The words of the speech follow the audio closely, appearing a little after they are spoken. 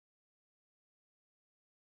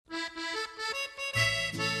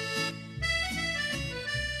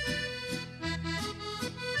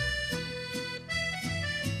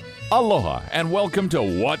Aloha and welcome to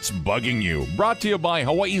What's Bugging You, brought to you by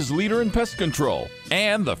Hawaii's leader in pest control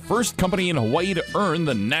and the first company in Hawaii to earn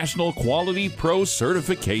the National Quality Pro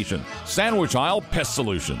certification, Sandwich Isle Pest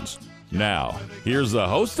Solutions. Now, here's the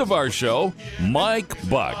host of our show, Mike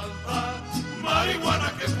Buck.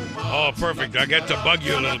 Oh, perfect. I get to bug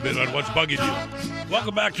you a little bit on what's bugging you.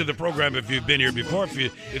 Welcome back to the program if you've been here before.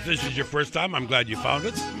 If this is your first time, I'm glad you found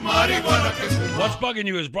it. What's Bugging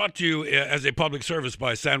You is brought to you as a public service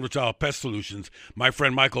by Sandwich Isle Pest Solutions. My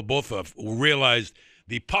friend Michael Botha realized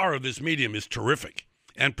the power of this medium is terrific,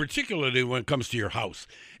 and particularly when it comes to your house.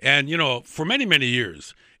 And, for many, many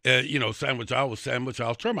years, Sandwich Isle was Sandwich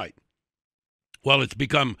Isle Termite. Well, it's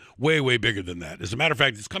become way, way bigger than that. As a matter of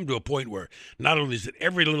fact, it's come to a point where not only is it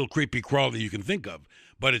every little creepy crawler you can think of,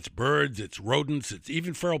 but it's birds, it's rodents, it's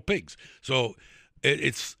even feral pigs. So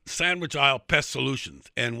it's Sandwich Isle Pest Solutions.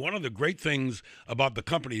 And one of the great things about the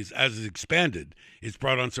company is as it's expanded, it's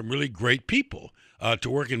brought on some really great people to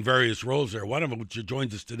work in various roles there. One of them, which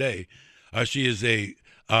joins us today, she is a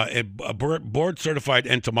board-certified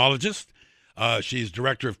entomologist. She's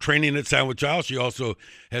director of training at Sandwich Isle. She also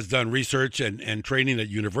has done research and training at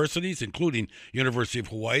universities, including University of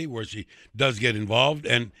Hawaii, where she does get involved.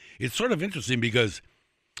 And it's sort of interesting because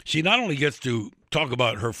she not only gets to talk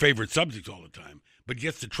about her favorite subjects all the time, but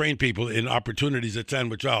gets to train people in opportunities at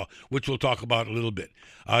Sandwich Isle, which we'll talk about a little bit.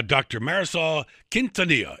 Dr. Marisol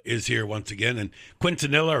Quintanilla is here once again. And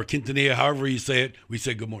Quintanilla or Quintanilla, however you say it, we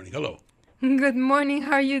say good morning. Hello. Good morning.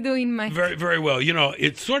 How are you doing, Mike? Very, very well.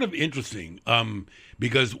 It's sort of interesting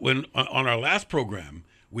because when on our last program,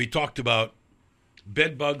 we talked about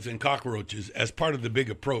bed bugs and cockroaches as part of the big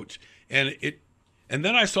approach. And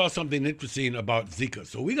then I saw something interesting about Zika.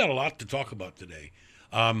 So we got a lot to talk about today.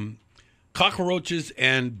 Cockroaches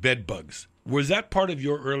and bed bugs. Was that part of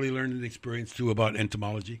your early learning experience too about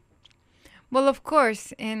entomology? Well, of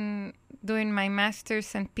course, in doing my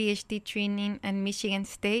master's and PhD training at Michigan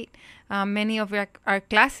State, many of our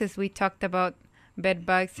classes, we talked about bed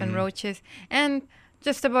bugs and roaches and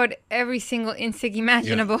just about every single insect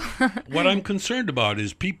imaginable. Yeah. What I'm concerned about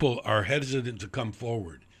is people are hesitant to come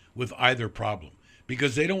forward with either problem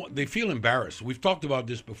because they feel embarrassed. We've talked about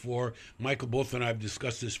this before. Michael Botha and I have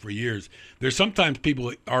discussed this for years. There's sometimes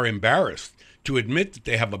people are embarrassed to admit that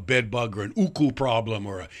they have a bed bug or an uku problem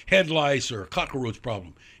or a head lice or a cockroach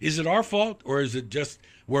problem. Is it our fault or is it just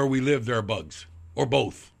where we live there are bugs or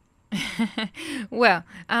both? Well,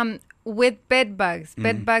 with bed bugs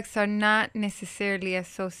are not necessarily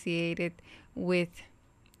associated with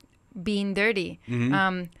being dirty.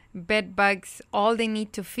 Bed bugs, all they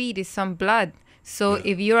need to feed is some blood. So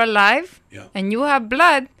if you're alive and you have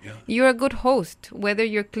blood, you're a good host, whether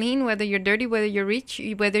you're clean, whether you're dirty, whether you're rich,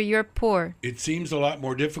 whether you're poor. It seems a lot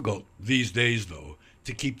more difficult these days, though,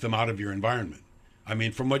 to keep them out of your environment. I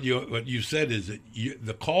mean, from what you said is that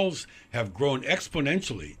the calls have grown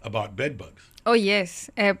exponentially about bed bugs. Oh, yes.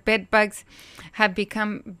 Bed bugs have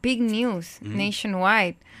become big news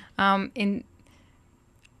nationwide. In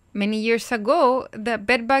many years ago, the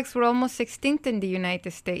bed bugs were almost extinct in the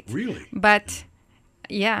United States. Really? But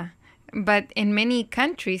in many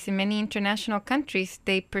countries, in many international countries,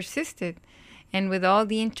 they persisted. And with all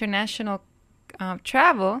the international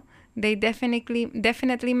travel, they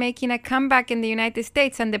definitely making a comeback in the United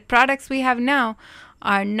States. And the products we have now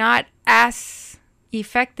are not as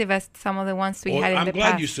effective as some of the ones we had in the past.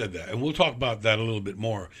 I'm glad you said that. And we'll talk about that a little bit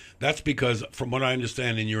more. That's because, from what I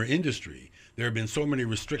understand in your industry, there have been so many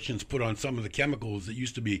restrictions put on some of the chemicals that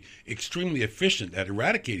used to be extremely efficient at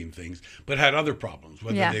eradicating things, but had other problems,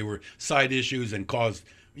 whether they were side issues and caused,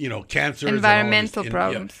 cancers, environmental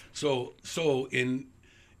problems. Yeah. So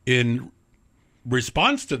in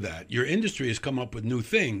response to that, your industry has come up with new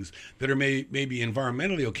things that are maybe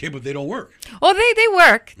environmentally okay, but they don't work. Oh, they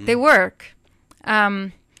work. They work,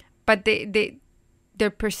 but their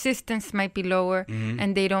persistence might be lower,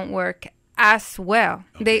 and they don't work as well.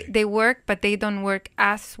 Okay. They work, but they don't work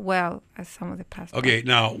as well as some of the past. Okay,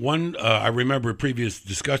 now I remember previous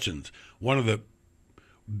discussions. One of the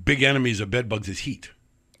big enemies of bed bugs is heat.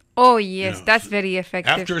 Oh yes, that's very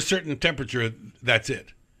effective. After a certain temperature, that's it.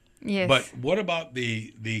 Yes. But what about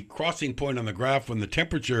the crossing point on the graph when the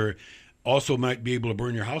temperature also might be able to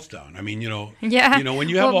burn your house down? I mean, when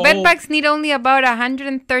you have bed bugs need only about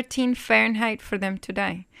 113 Fahrenheit for them to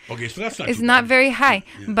die. Okay, so that's not. It's not very high,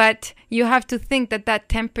 but you have to think that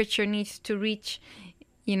temperature needs to reach,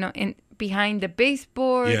 in behind the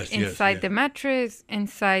baseboard, inside the mattress,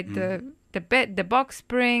 inside the bed, the box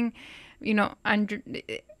spring, under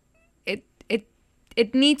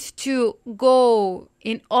it needs to go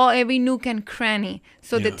in every nook and cranny.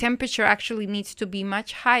 So the temperature actually needs to be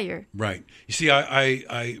much higher. Right. You see,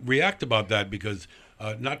 I react about that because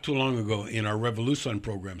not too long ago in our Revolution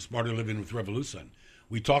program, Smarter Living with Revolution,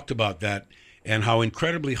 we talked about that and how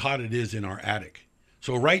incredibly hot it is in our attic.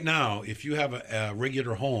 So right now, if you have a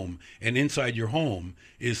regular home and inside your home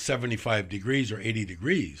is 75 degrees or 80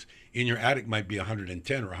 degrees, in your attic might be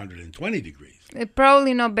 110 or 120 degrees.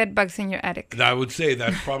 Probably no bed bugs in your attic. I would say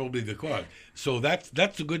that's probably the cause. So that's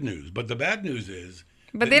the good news. But the bad news is...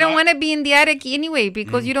 But they don't want to be in the attic anyway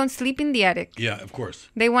because you don't sleep in the attic. Yeah, of course.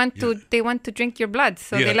 They want to drink your blood,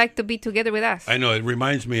 so they like to be together with us. I know, it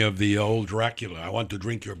reminds me of the old Dracula. I want to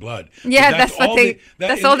drink your blood. Yeah, that's all they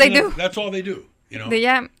do. That's all they do. You know?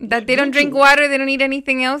 They don't drink water. They don't eat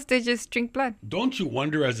anything else. They just drink blood. Don't you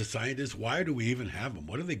wonder, as a scientist, why do we even have them?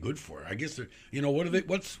 What are they good for? I guess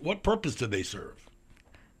what purpose do they serve?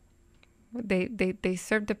 They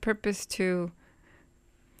serve the purpose to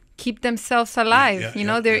keep themselves alive.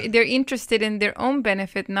 They're interested in their own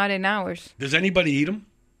benefit, not in ours. Does anybody eat them?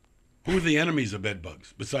 Who are the enemies of bed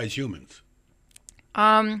bugs besides humans?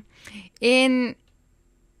 In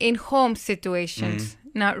home situations.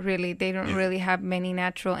 Not really. They don't really have many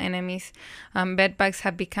natural enemies. Bed bugs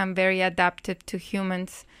have become very adaptive to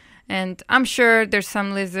humans. And I'm sure there's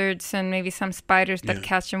some lizards and maybe some spiders that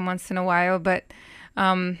catch them once in a while, but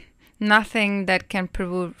nothing that can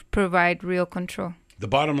provide real control. The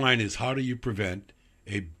bottom line is, how do you prevent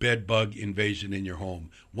a bed bug invasion in your home?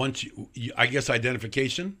 Once I guess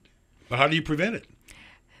identification, but how do you prevent it?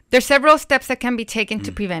 There's several steps that can be taken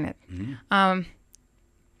to prevent it.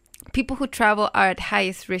 People who travel are at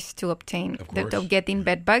highest risk to obtain of getting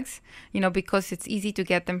bed bugs, because it's easy to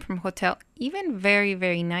get them from hotel. Even very,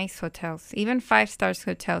 very nice hotels, even 5-star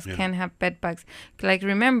hotels can have bed bugs. Like,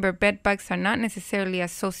 remember, bed bugs are not necessarily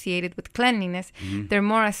associated with cleanliness. They're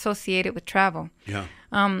more associated with travel. Yeah.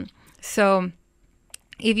 So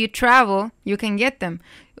if you travel, you can get them.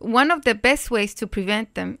 One of the best ways to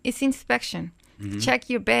prevent them is inspection. Check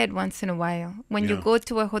your bed once in a while. When you go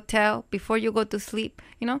to a hotel, before you go to sleep,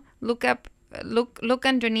 look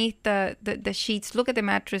underneath the sheets, look at the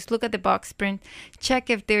mattress, look at the box print, check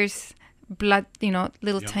if there's blood,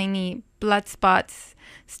 little tiny blood spots.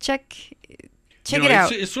 Check it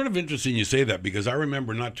out. It's sort of interesting you say that, because I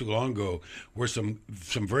remember not too long ago where some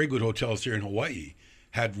very good hotels here in Hawaii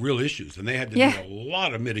had real issues, and they had to do a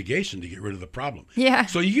lot of mitigation to get rid of the problem. Yeah.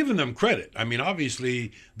 So you're giving them credit. I mean,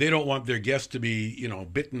 obviously, they don't want their guests to be,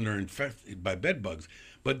 bitten or infected by bed bugs.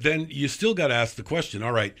 But then you still got to ask the question,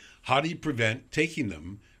 all right, how do you prevent taking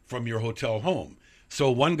them from your hotel home?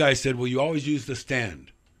 So one guy said, well, you always use the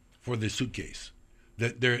stand for the suitcase.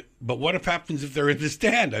 But what happens if they're in the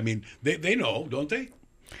stand? I mean, they know, don't they?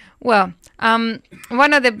 Well,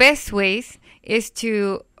 one of the best ways is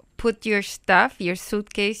to put your stuff, your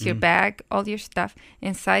suitcase, your bag, all your stuff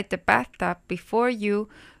inside the bathtub before you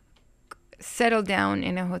settle down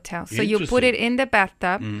in a hotel. So you put it in the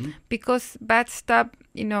bathtub because bathtub,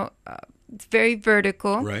 it's very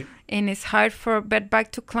vertical, right, and it's hard for a bed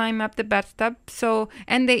bug to climb up the bathtub. So,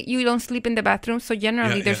 and you don't sleep in the bathroom, so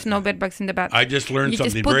generally there's no bed bugs in the bathroom. I just learned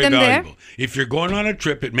something very valuable. If you're going on a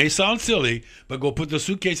trip, it may sound silly, but go put the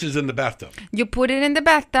suitcases in the bathtub. You put it in the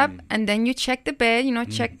bathtub, and then you check the bed.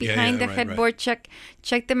 Check behind the headboard, check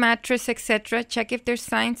the mattress, etc. Check if there's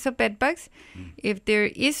signs of bed bugs. If there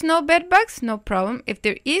is no bed bugs, no problem. If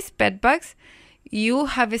there is bed bugs, you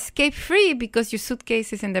have escaped free because your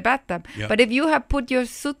suitcase is in the bathtub. Yep. But if you have put your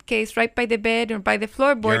suitcase right by the bed or by the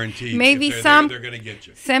floorboard, guaranteed, maybe they're going to get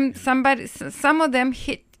you. Some of them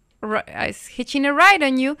is hitching a ride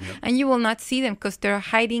on you, and you will not see them because they're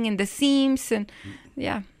hiding in the seams and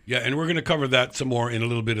Yeah, and we're going to cover that some more in a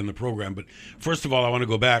little bit in the program. But first of all, I want to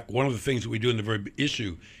go back. One of the things that we do in the very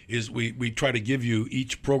issue is we try to give you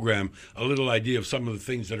each program a little idea of some of the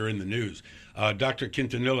things that are in the news. Dr.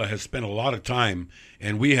 Quintanilla has spent a lot of time,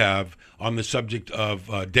 and we have, on the subject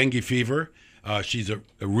of dengue fever. She's a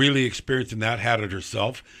really experienced in that, had it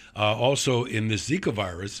herself. Also in this Zika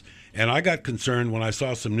virus. And I got concerned when I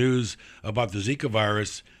saw some news about the Zika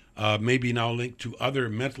virus maybe now linked to other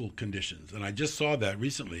mental conditions. And I just saw that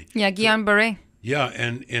recently. Yeah, Guillain-Barré. Yeah,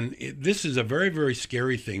 and this is a very, very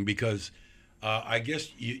scary thing because I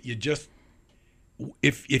guess you just,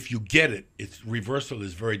 if you get it, its reversal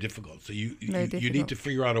is very difficult. So you need to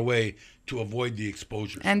figure out a way to avoid the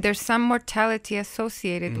exposure. And there's some mortality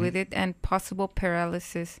associated with it and possible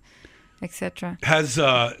paralysis, etc. Has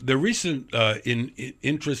the recent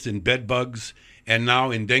interest in bed bugs and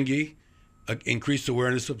now in dengue increased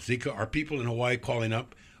awareness of Zika? Are people in Hawaii calling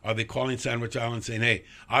up? Are they calling Sandwich Island saying, hey,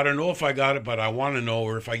 I don't know if I got it, but I want to know,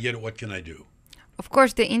 or if I get it, what can I do? of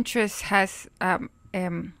course, the interest has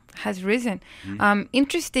risen.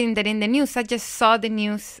 Interesting that in the news, I just saw the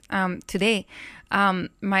news today.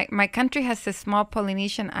 My country has a small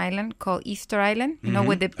Polynesian island called Easter Island. You know,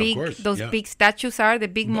 where the big big statues are, the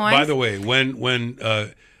big moais. By the way, when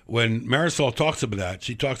Marisol talks about that,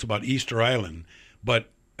 she talks about Easter Island, but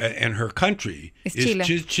and her country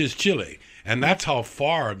is Chile, and that's how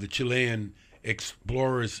far the Chilean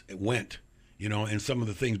explorers went. You know, and some of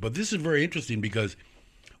the things. But this is very interesting because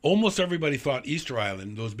almost everybody thought Easter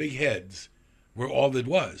Island, those big heads, were all that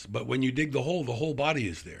was. But when you dig the whole body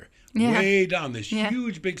is there. Yeah. Way down, this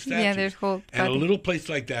huge big statue. Yeah, there's whole and body. A little place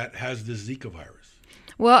like that has the Zika virus.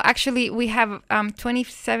 Well, actually, we have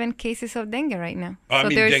 27 cases of dengue right now. Oh, so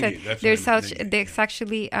there's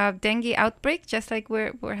actually a dengue outbreak, just like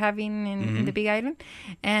we're having in the Big Island,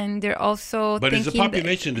 and they're also. But the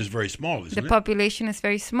population is very small, isn't it? The population is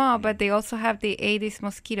very small, but they also have the Aedes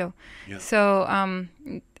mosquito. Yeah. So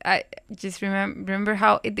I just remember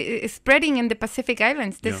how it is spreading in the Pacific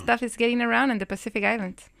Islands. This stuff is getting around in the Pacific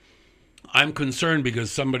Islands. I'm concerned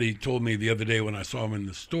because somebody told me the other day when I saw him in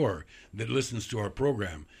the store that listens to our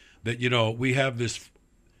program that, you know, we have this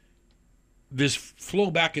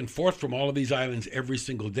flow back and forth from all of these islands every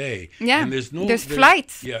single day. Yeah, and there's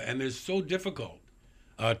flights. Yeah, and it's so difficult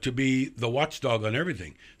to be the watchdog on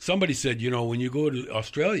everything. Somebody said, you know, when you go to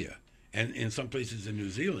Australia and in some places in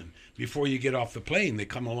New Zealand, before you get off the plane, they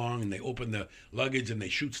come along and they open the luggage and they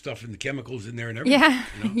shoot stuff and the chemicals in there and everything. Yeah,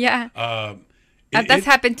 you know? yeah. That's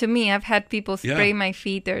happened to me. I've had people spray my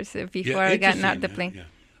feet before I got out the plane.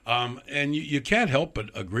 Yeah. And you can't help but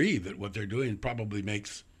agree that what they're doing probably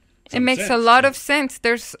makes sense. It makes a lot of sense.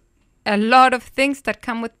 There's a lot of things that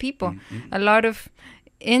come with people. A lot of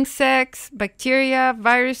insects, bacteria,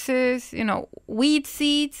 viruses, you know, weed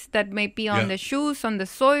seeds that may be on the shoes, on the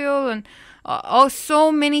soil, and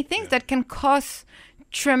so many things that can cause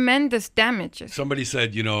tremendous damages. Somebody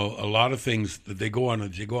said, you know, a lot of things that they go on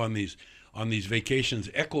these vacations,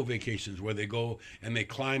 eco vacations, where they go and they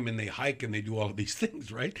climb and they hike and they do all of these things,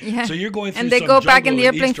 right? Yeah. So you're going through and they go back in the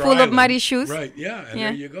airplane full of muddy shoes. Right, yeah, and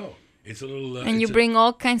there you go. It's a little... and you bring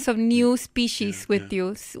all kinds of new species with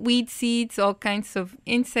you, weed seeds, all kinds of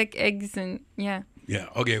insect eggs, and Yeah,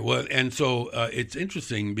 okay, well, and so it's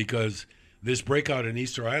interesting because this breakout in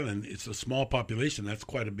Easter Island, it's a small population. That's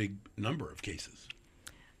quite a big number of cases.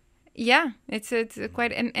 Yeah, it's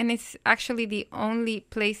quite, and it's actually the only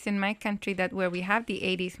place in my country where we have the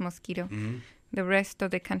Aedes mosquito. The rest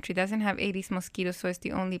of the country doesn't have Aedes mosquito, so it's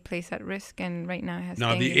the only place at risk, and right now it has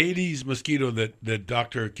dengue. The Aedes mosquito that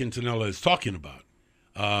Dr. Quintanilla is talking about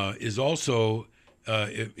is also,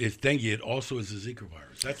 it's dengue, it also is a Zika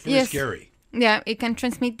virus. That's very scary. Yeah, it can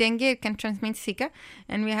transmit dengue, it can transmit Zika,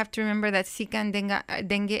 and we have to remember that Zika and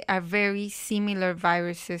dengue are very similar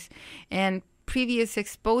viruses, and previous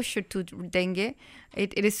exposure to dengue,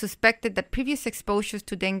 it is suspected that previous exposures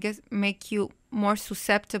to dengue make you more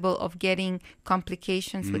susceptible of getting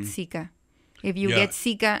complications with Zika. If you get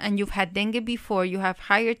Zika and you've had dengue before, you have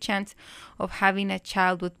higher chance of having a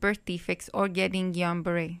child with birth defects or getting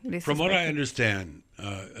Guillain-Barré. From what I understand,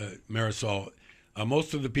 Marisol,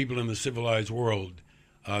 most of the people in the civilized world,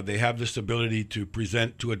 they have this ability to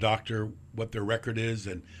present to a doctor what their record is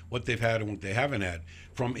and what they've had and what they haven't had.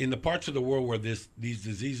 From in the parts of the world where these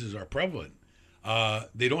diseases are prevalent,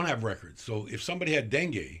 they don't have records. So if somebody had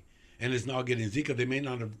dengue and is now getting Zika, they may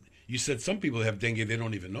not have. You said some people have dengue, they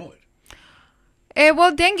don't even know it.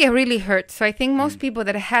 Well, dengue really hurts. So I think most people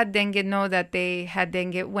that had dengue know that they had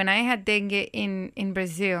dengue. When I had dengue in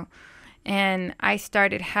Brazil, and I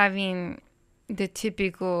started having the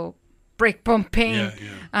typical break bone pain,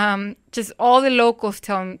 just all the locals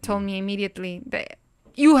told me immediately that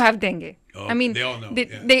you have dengue. Oh, I mean, they all know.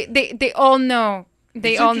 They all know.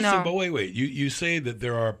 They all know. But wait. You say that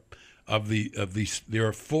there are there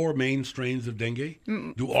are 4 main strains of dengue.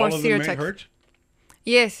 Do all of them hurt?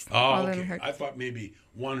 Yes. Oh, all okay. of them hurt. I thought maybe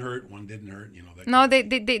one hurt, one didn't hurt. You know. No,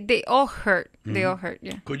 they all hurt. They all hurt.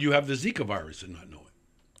 Yeah. Could you have the Zika virus and not know it?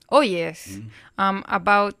 Oh yes.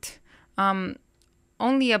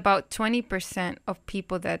 Only about 20% of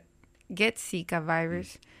people that get Zika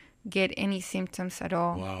virus get any symptoms at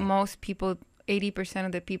all. Wow. Most people, 80%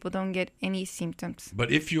 of the people don't get any symptoms.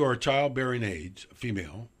 But if you are childbearing age,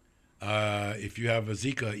 female, if you have a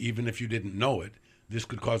Zika, even if you didn't know it, this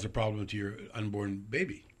could cause a problem to your unborn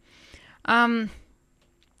baby. I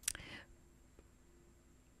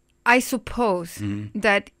suppose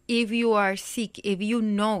that if you are sick, if you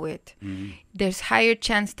know it, there's higher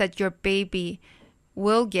chance that your baby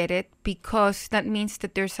will get it because that means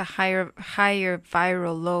that there's a higher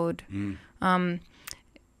viral load.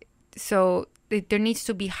 So there needs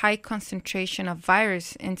to be high concentration of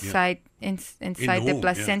virus inside the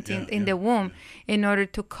placenta in the womb in order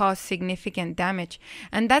to cause significant damage.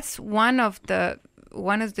 And that's one of the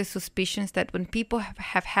suspicions, that when people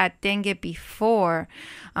have had dengue before,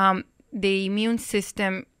 the immune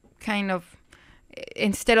system kind of,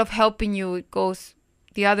 instead of helping you, it goes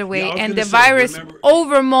the other way, and the virus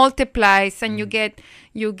over multiplies, and you get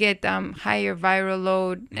higher viral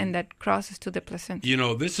load, and that crosses to the placenta. You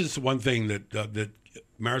know, this is one thing that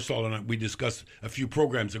Marisol and we discussed a few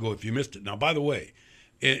programs ago, if you missed it. Now, by the way,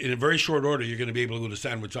 in a very short order, you're going to be able to go to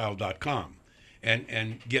sandwichaisle.com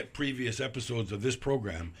and get previous episodes of this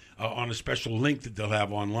program on a special link that they'll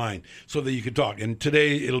have online so that you can talk. And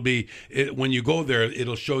today it'll be, when you go there,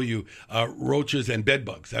 it'll show you roaches and bed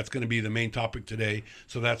bugs. That's going to be the main topic today.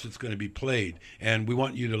 So that's what's going to be played. And we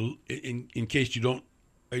want you to, in case you're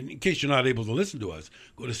not able to listen to us,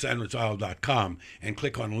 go to sandwichaisle.com and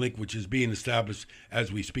click on a link which is being established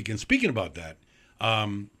as we speak. And speaking about that,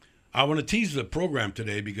 I want to tease the program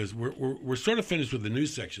today because we're sort of finished with the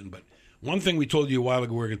news section, but one thing we told you a while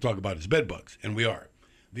ago we're going to talk about is bed bugs, and we are.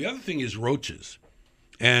 The other thing is roaches.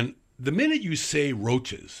 And the minute you say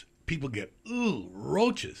roaches, people get, ooh,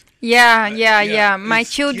 roaches. Yeah. My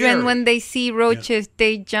children, scary. when they see roaches,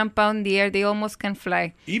 they jump out in the air. They almost can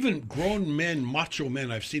fly. Even grown men, macho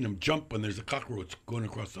men, I've seen them jump when there's a cockroach going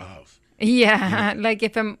across the house. Yeah, like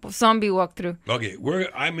if a zombie walked through. Okay,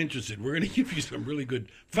 I'm interested. We're going to give you some really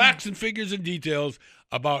good facts and figures and details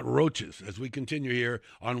about roaches as we continue here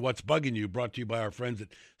on What's Bugging You, brought to you by our friends at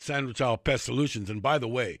Sandwich Isle Pest Solutions. And by the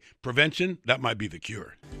way, prevention, that might be the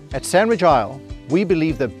cure. At Sandwich Isle, we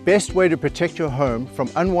believe the best way to protect your home from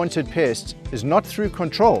unwanted pests is not through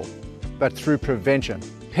control, but through prevention.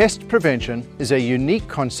 Pest prevention is a unique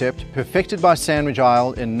concept perfected by Sandwich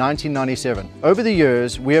Isle in 1997. Over the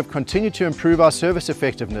years, we have continued to improve our service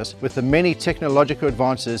effectiveness with the many technological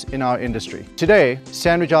advances in our industry. Today,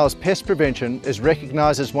 Sandwich Isle's pest prevention is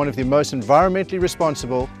recognized as one of the most environmentally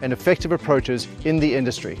responsible and effective approaches in the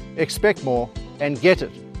industry. Expect more and get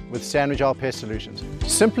it with Sandwich Isle Pest Solutions.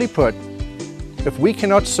 Simply put, if we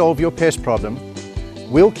cannot solve your pest problem,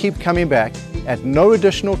 we'll keep coming back at no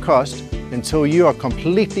additional cost until you are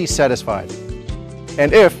completely satisfied.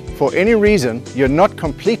 And if, for any reason, you're not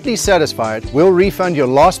completely satisfied, we'll refund your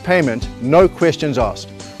last payment, no questions asked.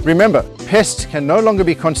 Remember, pests can no longer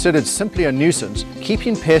be considered simply a nuisance.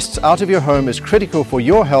 Keeping pests out of your home is critical for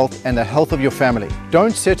your health and the health of your family.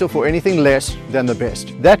 Don't settle for anything less than the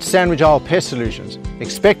best. That's Sandwich Isle Pest Solutions.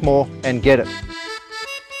 Expect more and get it.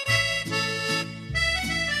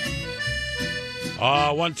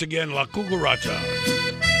 Once again, La Cucaracha.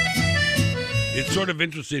 It's sort of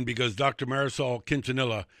interesting because Dr. Marisol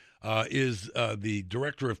Quintanilla is the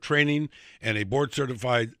director of training and a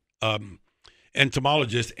board-certified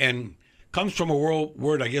entomologist, and comes from a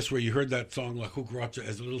word, I guess, where you heard that song La Cucaracha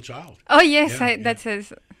as a little child. Oh, yes, I know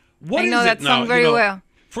that song very well.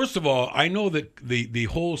 First of all, I know that the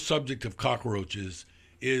whole subject of cockroaches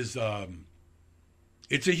is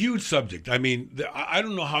it's a huge subject. I mean, I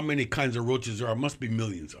don't know how many kinds of roaches there are. Must be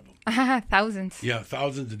millions of them. Thousands. Yeah,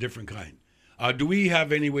 thousands of different kinds. Do we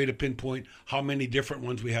have any way to pinpoint how many different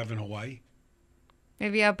ones we have in Hawaii?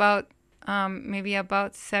 Maybe about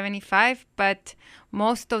 75, but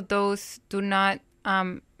most of those do not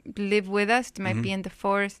live with us. They might be in the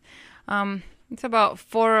forest. It's about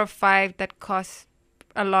 4 or 5 that cause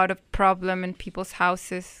a lot of problem in people's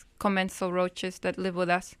houses, commensal roaches that live with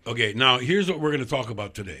us. Okay, now here's what we're going to talk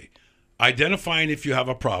about today. Identifying if you have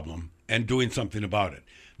a problem and doing something about it.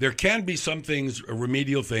 There can be some things,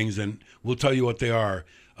 remedial things, and we'll tell you what they are,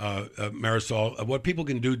 Marisol, what people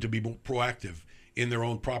can do to be more proactive in their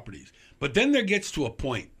own properties. But then there gets to a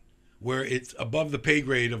point where it's above the pay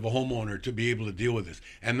grade of a homeowner to be able to deal with this,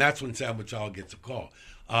 and that's when Sandwich Isle gets a call.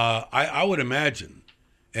 I would imagine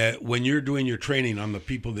when you're doing your training on the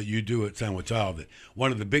people that you do at Sandwich Isle, that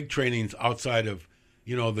one of the big trainings outside of,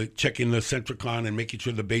 the checking the Centricon and making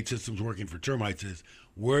sure the bait system's working for termites is,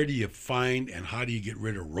 where do you find and how do you get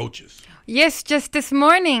rid of roaches? Yes, just this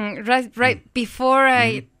morning, right before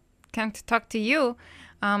I came to talk to you,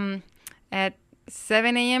 at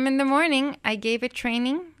 7 a.m. in the morning, I gave a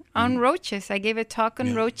training on roaches. I gave a talk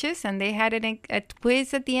on roaches, and they had a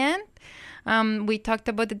quiz at the end. We talked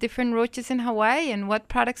about the different roaches in Hawaii and what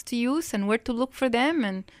products to use and where to look for them,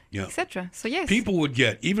 and etc. So yes, people would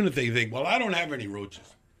get, even if they think, well, I don't have any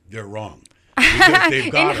roaches, they're wrong. because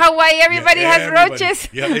they've got In Hawaii, everybody has everybody. roaches.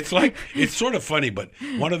 Yeah, it's sort of funny, but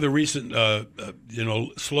one of the recent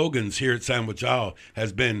slogans here at Sandwich Isle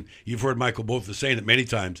has been, you've heard Michael both saying it many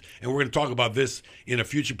times, and we're going to talk about this in a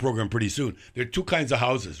future program pretty soon. There are two kinds of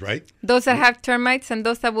houses, right? Those that have termites and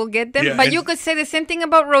those that will get them. Yeah, but and- you could say the same thing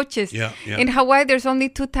about roaches. Yeah. In Hawaii, there's only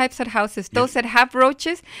two types of houses. Those that have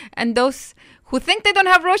roaches and those who think they don't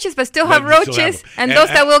have roaches but still have But still have roaches. them. And And- those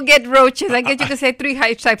that will get roaches. I guess you could say three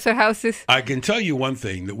types of houses. I can tell you one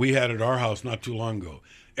thing that we had at our house not too long ago.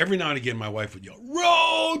 Every now and again, my wife would yell,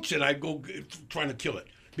 "Roach!" and I'd go trying to kill it.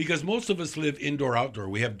 Because most of us live indoor, outdoor.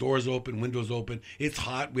 We have doors open, windows open. It's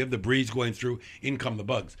hot. We have the breeze going through. In come the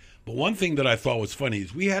bugs. But one thing that I thought was funny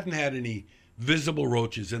is we hadn't had any visible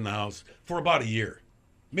roaches in the house for about a year,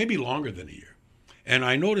 maybe longer than a year. And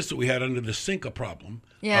I noticed that we had under the sink a problem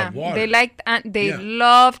of water. They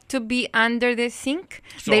love to be under the sink.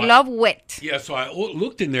 So they love wet. Yeah, so I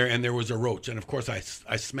looked in there and there was a roach. And of course, I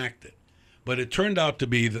smacked it. But it turned out to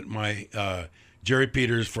be that my Jerry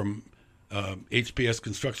Peters from HPS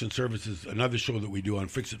Construction Services, another show that we do on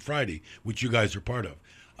Fix It Friday, which you guys are part of,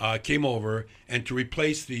 came over and to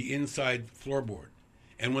replace the inside floorboard.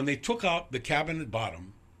 And when they took out the cabinet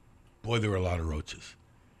bottom, boy, there were a lot of roaches.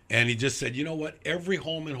 And he just said, you know what? Every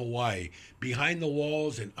home in Hawaii, behind the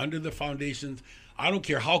walls and under the foundations, I don't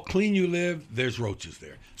care how clean you live, there's roaches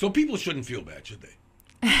there. So people shouldn't feel bad, should they?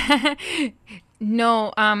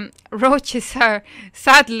 No, roaches are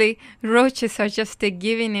just a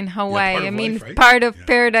given in Hawaii. part of life, right? Part of Yeah.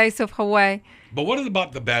 paradise of Hawaii. But what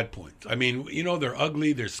about the bad points? I mean, they're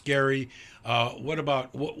ugly, they're scary. What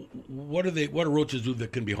do roaches do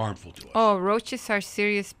that can be harmful to us? Oh, roaches are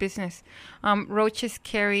serious business. Roaches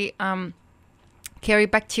carry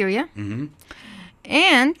bacteria,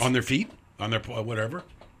 and On their feet, on their whatever.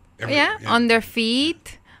 on their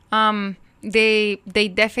feet. They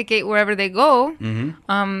defecate wherever they go.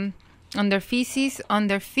 On their feces, on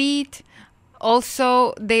their feet.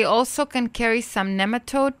 Also, they also can carry some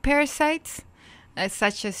nematode parasites,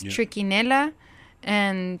 such as trichinella,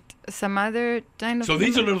 and some other kind of. So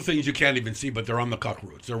these are little things you can't even see, but they're on the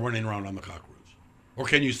cockroach. They're running around on the cockroach. Or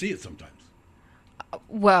can you see it sometimes?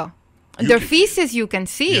 Well, You their can see it. feces you can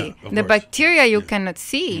see. Yeah, of The course. bacteria you cannot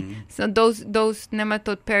see. So those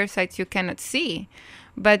nematode parasites you cannot see.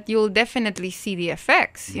 But you'll definitely see the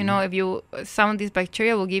effects. You know, if some of these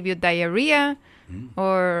bacteria will give you diarrhea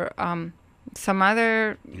or some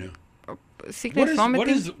other sickness,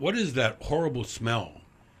 vomiting. What is that horrible smell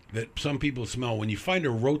that some people smell when you find a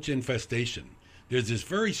roach infestation? There's this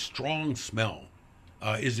very strong smell.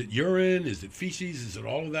 Is it urine? Is it feces? Is it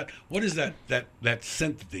all of that? What is that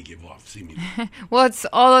scent that they give off, seemingly? Well, it's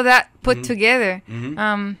all of that put together.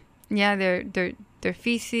 Yeah, their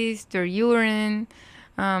feces, their urine.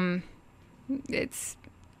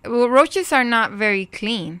 Roaches are not very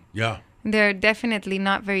clean. Yeah. They're definitely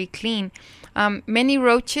not very clean. Many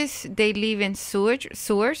roaches, they live in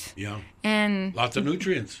sewers. Yeah. And Lots of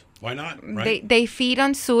nutrients. Why not? Right? they feed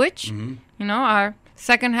on sewage, our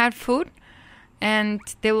second-hand food. And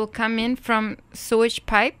they will come in from sewage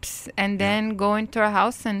pipes and then go into our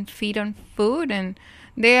house and feed on food. And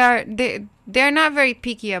they're not very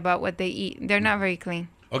picky about what they eat. They're not very clean.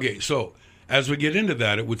 Okay, so as we get into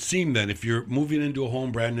that, it would seem then if you're moving into a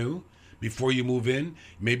home brand new, before you move in,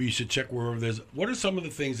 maybe you should check wherever there's. What are some of the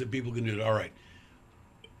things that people can do? All right,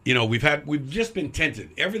 we've just been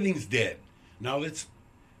tented. Everything's dead. Now let's,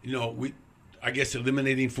 I guess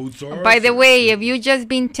eliminating food source. By the way, if you just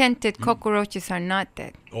been tented, cockroaches are not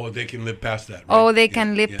dead. Oh, they can live past that. Right? Oh, they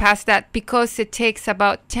can live past that because it takes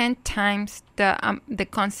about 10 times the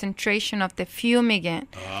concentration of the fumigant.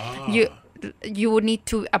 You would need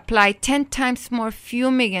to apply 10 times more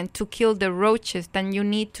fumigant to kill the roaches than you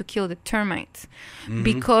need to kill the termites.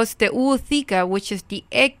 Because the ootheca, which is the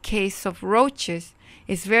egg case of roaches,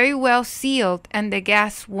 is very well sealed and the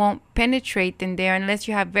gas won't penetrate in there unless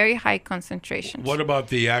you have very high concentrations. What about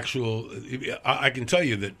the actual, I can tell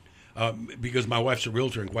you that because my wife's a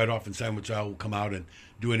realtor and quite often Sandwich Isle will come out and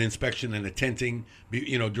do an inspection and a tenting,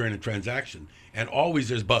 during a transaction. And always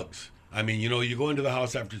there's bugs. I mean, you go into the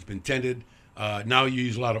house after it's been tented. Now you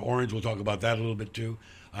use a lot of orange. We'll talk about that a little bit too,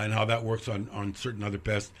 and how that works on certain other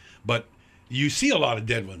pests. But you see a lot of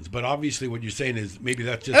dead ones. But obviously, what you're saying is maybe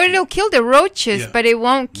that's just. It'll kill the roaches, but it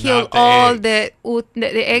won't kill Not the all eggs.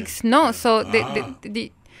 the eggs. No, Yeah.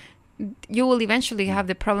 so you will eventually have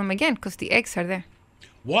the problem again because the eggs are there.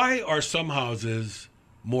 Why are some houses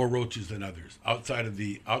more roaches than others? Outside.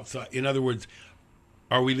 In other words,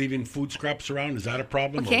 are we leaving food scraps around? Is that a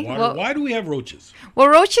problem? Okay, Or water? well- Why do we have roaches? Well,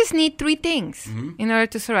 roaches need 3 things in order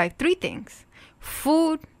to survive. 3 things: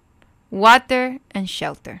 food, water, and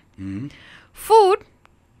shelter. food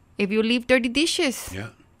if you leave dirty dishes Yeah.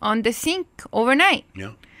 on the sink overnight.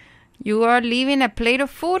 Yeah. You are leaving a plate of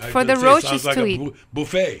food I for the was gonna say, roaches sounds like to a eat.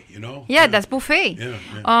 buffet, you know? Yeah, that's buffet.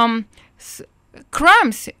 Yeah.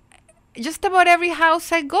 Crumbs. Just about every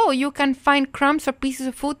house I go, you can find crumbs or pieces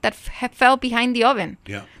of food that fell behind the oven,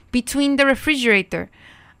 Yeah. between the refrigerator,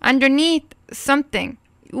 underneath something.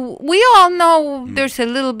 We all know there's a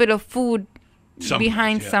little bit of food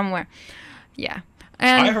behind somewhere. Yeah.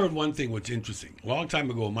 And I heard one thing what's interesting. A long time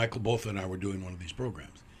ago, Michael Botha and I were doing one of these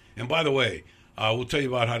programs. And by the way, we'll tell you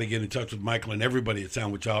about how to get in touch with Michael and everybody at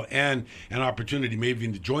Sandwich Isle, and an opportunity maybe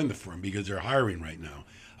even to join the firm because they're hiring right now.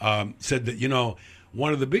 Said that,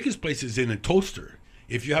 one of the biggest places in a toaster,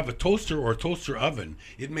 if you have a toaster or a toaster oven,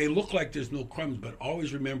 it may look like there's no crumbs, but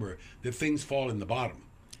always remember that things fall in the bottom.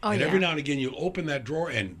 And every now and again, you'll open that drawer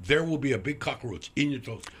and there will be a big cockroach in your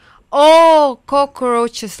toaster. Oh,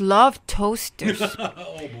 cockroaches love toasters.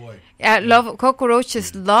 Oh, boy.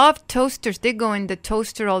 Cockroaches love toasters. They go in the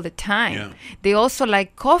toaster all the time. Yeah. They also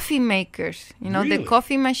like coffee makers. Really? The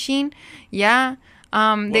coffee machine. Yeah.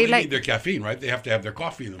 They like need their caffeine, right? They have to have their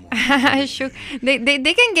coffee in the morning. sure.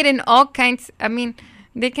 They can get in all kinds. I mean,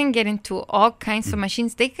 they can get into all kinds of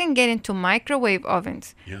machines. They can get into microwave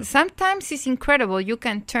ovens. Yeah. Sometimes it's incredible. You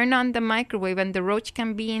can turn on the microwave and the roach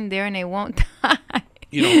can be in there and it won't die.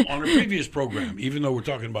 On a previous program, even though we're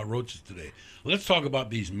talking about roaches today, let's talk about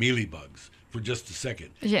these mealybugs for just a second.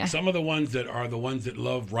 Yeah. Some of the ones that are the ones that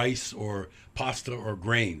love rice or pasta or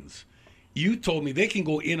grains. You told me they can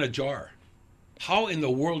go in a jar. How in the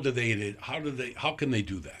world do they eat it? How can they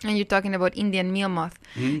do that? And you're talking about Indian meal moth.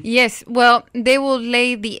 Mm-hmm. Yes. Well, they will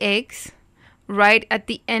lay the eggs right at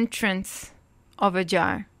the entrance of a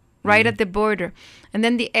jar, right at the border. And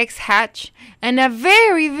then the eggs hatch. And a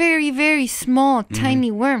very, very, very small, tiny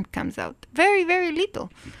worm comes out. Very, very little.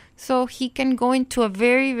 So he can go into a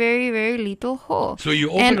very, very, very little hole. So you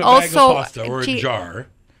open and a bag also, of pasta or a jar,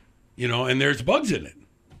 and there's bugs in it.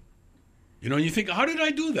 And you think, how did I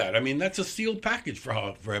do that? I mean, that's a sealed package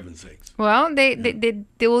for heaven's sakes. Well, they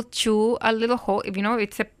will chew a little hole. If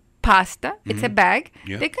it's a pasta, it's a bag.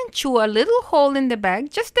 Yeah. They can chew a little hole in the bag,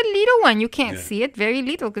 just a little one. You can't see it, very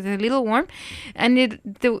little, because it's a little worm. And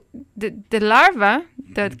the larva,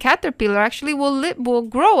 the caterpillar, actually will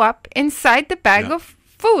grow up inside the bag of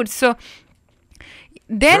food. So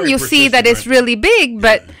then Very you see that it's persistent, really big,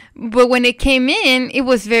 but when it came in, it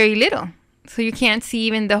was very little. So you can't see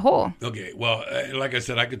even the hole. Okay, well, like I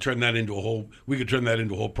said, we could turn that into a whole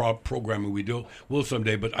program, and we'll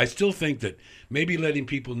someday. But I still think that maybe letting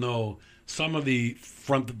people know some of the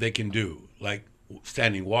front that they can do, like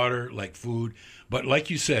standing water, like food. But like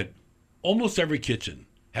you said, almost every kitchen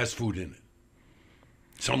has food in it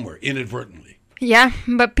somewhere, inadvertently. Yeah,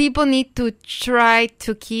 but people need to try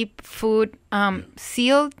to keep food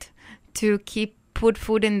sealed, to put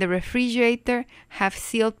food in the refrigerator, have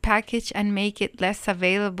sealed package, and make it less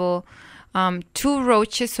available to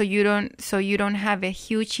roaches, so you don't have a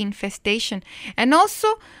huge infestation. And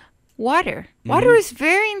also water. Water is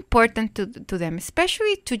very important to them,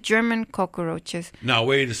 especially to German cockroaches. Now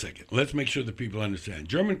wait a second. Let's make sure that people understand.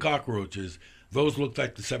 German cockroaches. Those look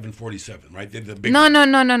like the 747, right? They're the big. No.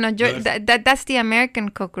 That's the American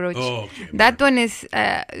cockroach. Oh, okay. That one is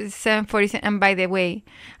 747. And by the way,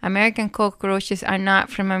 American cockroaches are not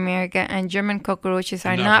from America, and German cockroaches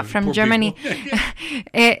are not from Germany.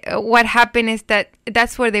 What happened is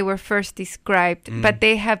that's where they were first described, but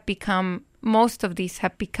they have become, most of these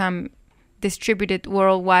have become distributed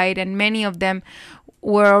worldwide, and many of them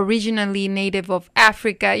were originally native of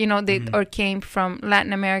Africa, or came from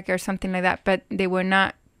Latin America or something like that, but they were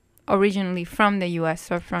not originally from the U.S.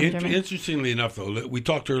 or from Germany. Interestingly enough, though, we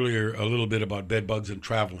talked earlier a little bit about bed bugs and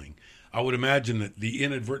traveling. I would imagine that the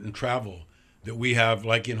inadvertent travel that we have,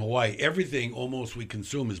 like in Hawaii, everything almost we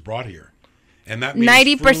consume is brought here. And that means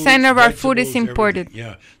 90% of our food is imported. Everything.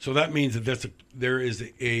 Yeah, so that means that there is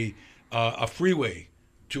a freeway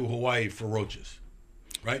to Hawaii for roaches.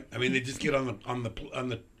 Right? I mean, they just get on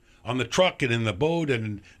the truck and in the boat,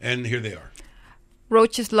 and here they are.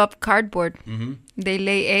 Roaches love cardboard. Mm-hmm. They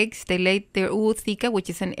lay eggs. They lay their ootheca,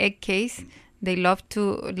 which is an egg case. They love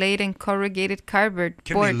to lay it in corrugated cardboard.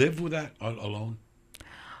 Can they live with that alone?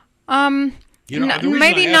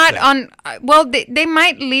 Maybe not on. Well, they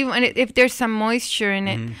might live on it if there's some moisture in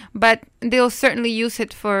it, but they'll certainly use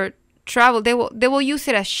it for travel. They will use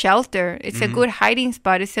it as shelter. It's a good hiding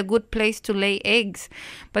spot. It's a good place to lay eggs,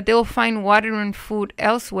 but they will find water and food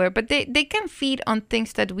elsewhere. But they can feed on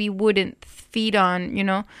things that we wouldn't feed on,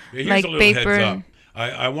 like paper. Heads up.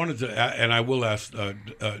 I wanted to, and I will ask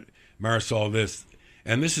Marisol this,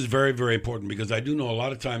 and this is very, very important, because I do know a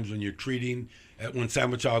lot of times when you're treating when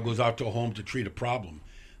Sandwich Isle goes out to a home to treat a problem.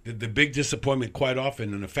 The big disappointment quite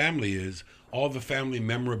often in a family is all the family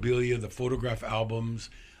memorabilia, the photograph albums,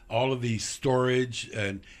 all of the storage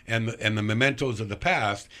and the mementos of the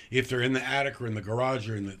past. If they're in the attic or in the garage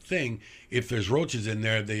or in the thing, if there's roaches in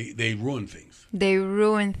there, they ruin things. They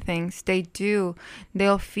ruin things. They do.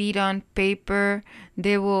 They'll feed on paper.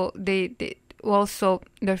 They will. They also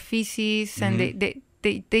their feces, and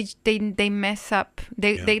they mess up.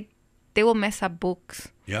 They will mess up books.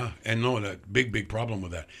 Yeah, and no, that big problem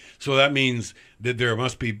with that. So that means that there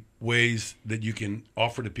must be ways that you can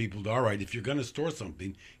offer to people, all right, if you're going to store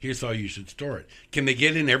something, here's how you should store it. Can they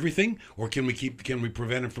get in everything, or can we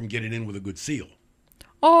prevent them from getting in with a good seal?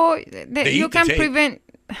 Oh, you can prevent.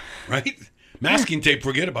 Right? Masking tape,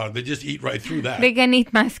 forget about it. They just eat right through that. They can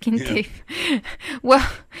eat masking tape. Well,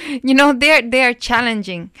 they are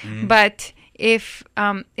challenging, but if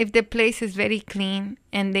the place is very clean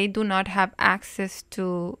and they do not have access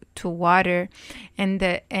to water, and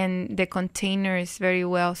the container is very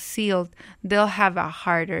well sealed, they'll have a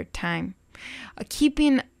harder time.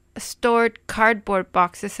 Keeping stored cardboard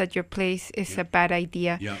boxes at your place is a bad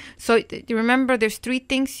idea. Yeah. So remember, there's 3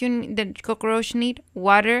 things the cockroach need: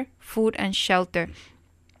 water, food, and shelter.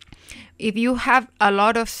 If you have a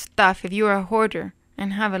lot of stuff, if you're a hoarder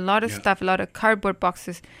and have a lot of stuff, a lot of cardboard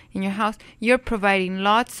boxes in your house, you're providing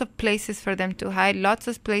lots of places for them to hide, lots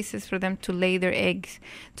of places for them to lay their eggs.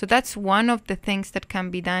 So that's one of the things that can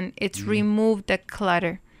be done. It's remove the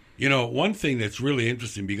clutter. One thing that's really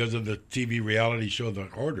interesting, because of the TV reality show The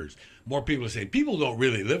Hoarders, more people are saying people don't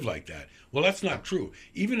really live like that. Well, that's not true.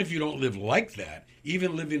 Even if you don't live like that,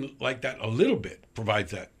 even living like that a little bit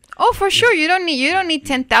provides that. Oh, for sure. You don't need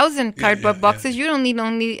 10,000 cardboard boxes. You don't need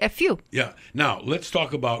only a few. Yeah. Now, let's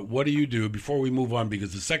talk about what do you do before we move on,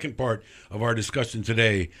 because the second part of our discussion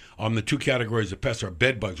today on the 2 categories of pests are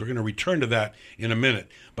bed bugs. We're going to return to that in a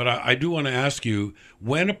minute. But I do want to ask you,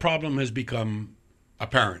 when a problem has become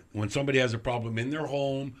apparent, when somebody has a problem in their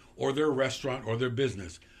home or their restaurant or their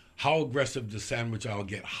business, how aggressive does Sandwich Isle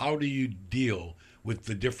get? How do you deal with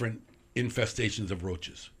the different infestations of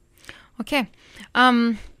roaches? Okay.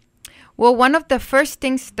 Well, one of the first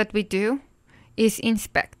things that we do is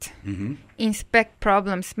inspect. Inspect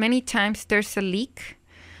problems. Many times there's a leak,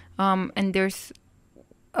 and there's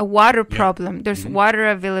a water problem. There's water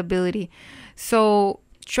availability. So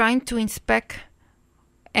trying to inspect.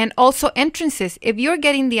 And also entrances. If you're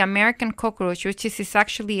getting the American cockroach, which is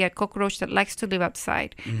actually a cockroach that likes to live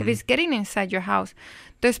outside, if it's getting inside your house,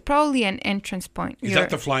 there's probably an entrance point. Is that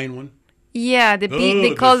the flying one? Yeah,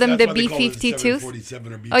 they call them the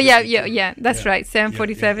B-52s. Oh, yeah. That's right,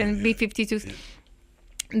 747, B-52s.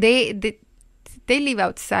 They live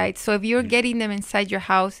outside, so if you're getting them inside your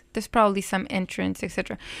house, there's probably some entrance,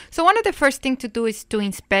 etc. So one of the first things to do is to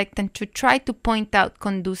inspect and to try to point out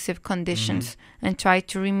conducive conditions and try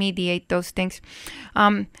to remediate those things.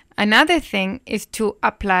 Another thing is to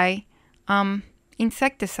apply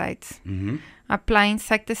insecticides. Apply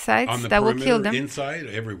insecticides that will kill them. Inside,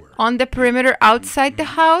 everywhere. On the perimeter, outside the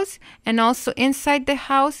house, and also inside the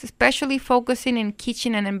house, especially focusing in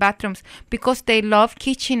kitchen and in bathrooms, because they love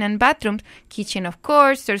kitchen and bathrooms. Kitchen, of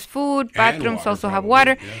course, there's food. Bathrooms also have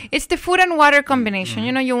water. Yeah. It's the food and water combination.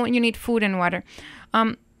 You need food and water.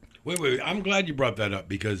 Wait. I'm glad you brought that up,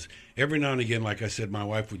 because every now and again, like I said, my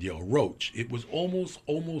wife would yell, roach. It was almost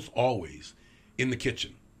always in the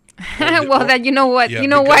kitchen. You know what? You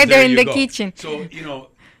know why they're in the kitchen.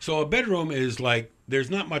 So a bedroom is like,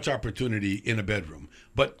 there's not much opportunity in a bedroom.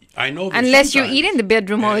 But I know that unless you eat in the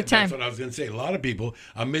bedroom all the time. That's what I was going to say. A lot of people,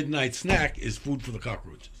 a midnight snack is food for the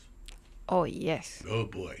cockroaches. Oh, yes. Oh,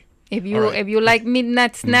 boy. If you like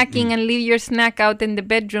midnight snacking and leave your snack out in the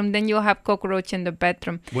bedroom, then you'll have cockroach in the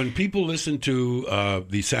bedroom. When people listen to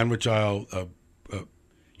the Sandwich Isle,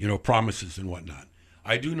 promises and whatnot,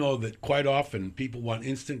 I do know that quite often people want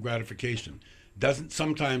instant gratification. Doesn't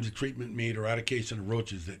sometimes a treatment mean eradication of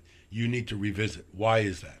roaches that you need to revisit? Why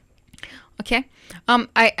is that? Okay.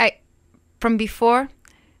 I from before,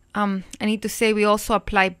 I need to say we also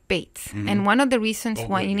apply baits. And one of the reasons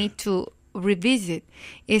why you need to revisit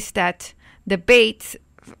is that the baits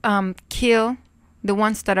kill the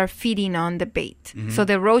ones that are feeding on the bait. So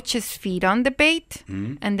the roaches feed on the bait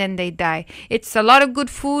and then they die. It's a lot of good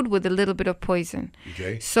food with a little bit of poison.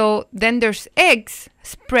 Okay. So then there's eggs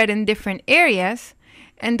spread in different areas,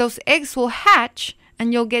 and those eggs will hatch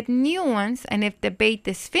and you'll get new ones. And if the bait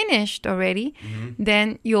is finished already,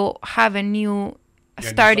 then you'll have a new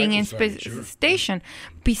starting infestation.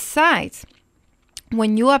 Besides,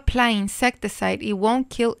 when you apply insecticide, it won't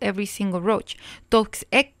kill every single roach. Those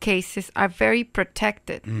egg cases are very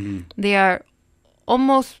protected. They are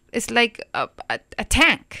almost, it's like a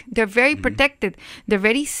tank. They're very protected. They're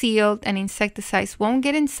very sealed, and insecticides won't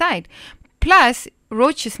get inside. Plus,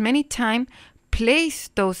 roaches many times place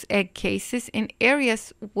those egg cases in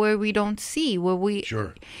areas where we don't see, where we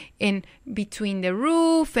in between the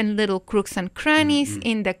roof and little crooks and crannies,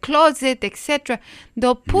 in the closet, etc.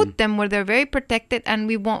 They'll put them where they're very protected, and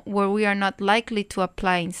where we are not likely to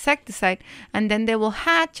apply insecticide, and then they will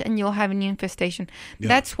hatch and you'll have a new infestation.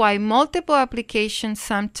 That's why multiple applications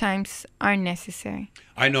sometimes are necessary.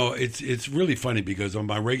 I know it's really funny because on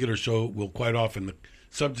my regular show, we'll quite often the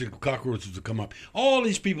subject of cockroaches will come up. All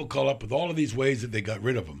these people call up with all of these ways that they got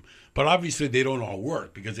rid of them. But obviously they don't all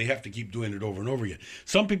work because they have to keep doing it over and over again.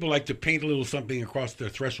 Some people like to paint a little something across their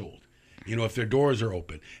threshold, if their doors are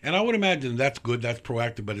open. And I would imagine that's good, that's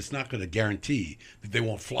proactive, but it's not going to guarantee that they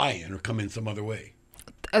won't fly in or come in some other way.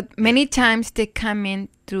 Many times they come in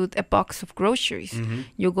through a box of groceries.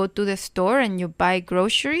 You go to the store and you buy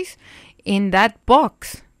groceries. In that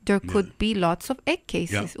box, there could be lots of egg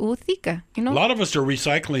cases, ootheca, A lot of us are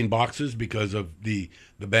recycling boxes because of the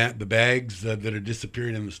bags that are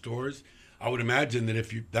disappearing in the stores. I would imagine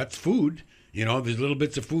that that's food, there's little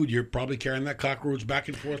bits of food, you're probably carrying that cockroach back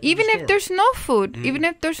and forth. Even if there's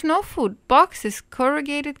no food, boxes,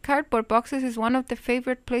 corrugated cardboard boxes is one of the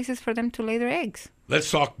favorite places for them to lay their eggs. Let's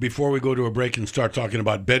talk before we go to a break and start talking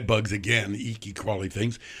about bed bugs again, the eeky crawly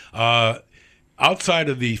things. Outside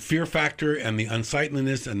of the fear factor and the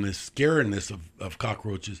unsightliness and the scariness of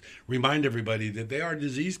cockroaches, remind everybody that they are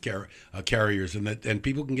disease carriers and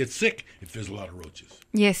people can get sick if there's a lot of roaches.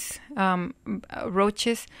 Yes,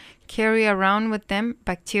 roaches carry around with them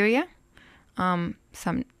bacteria, some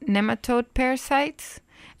nematode parasites,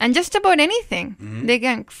 and just about anything. They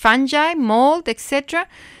can fungi, mold, etc.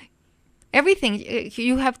 Everything.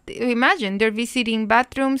 You have to imagine they're visiting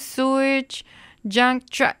bathrooms, sewage, junk,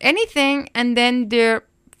 anything, and then they're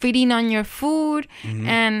feeding on your food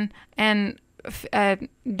and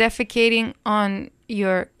defecating on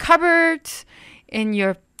your cupboards, in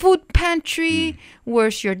your food pantry,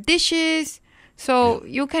 where's your dishes. So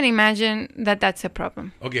you can imagine that that's a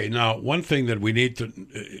problem. Okay, now one thing that we need to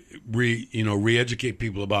re-educate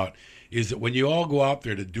people about is that when you all go out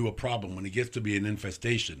there to do a problem, when it gets to be an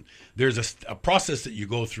infestation, there's a process that you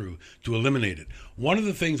go through to eliminate it. One of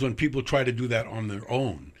the things when people try to do that on their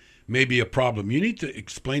own may be a problem. You need to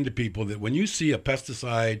explain to people that when you see a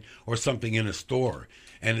pesticide or something in a store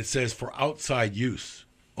and it says for outside use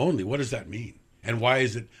only, what does that mean? And why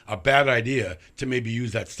is it a bad idea to maybe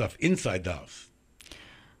use that stuff inside the house?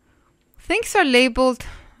 Things are labeled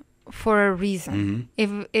for a reason.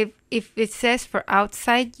 If it says for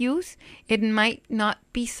outside use, it might not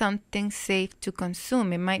be something safe to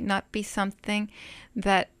consume. It might not be something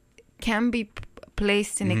that can be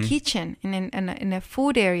placed in a kitchen, in a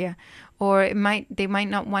food area, or they might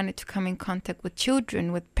not want it to come in contact with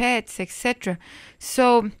children, with pets, etc.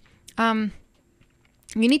 So you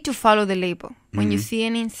need to follow the label. When you see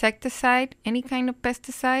any insecticide, any kind of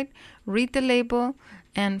pesticide, read the label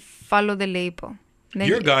and follow the label. Then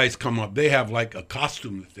your guys come up, they have like a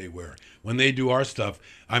costume that they wear. When they do our stuff,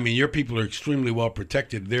 I mean, your people are extremely well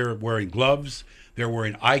protected. They're wearing gloves. They're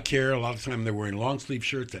wearing eye care. A lot of the time they're wearing long sleeve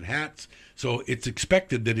shirts and hats. So it's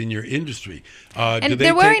expected that in your industry. And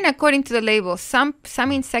they're wearing according to the label. Some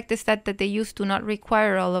insecticide that they use do not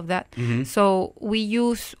require all of that. So we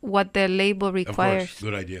use what the label requires. Of course,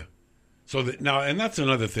 good idea. So now, and that's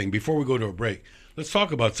another thing. Before we go to a break, let's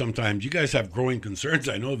talk about sometimes you guys have growing concerns.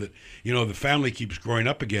 I know that, the family keeps growing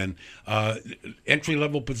up again.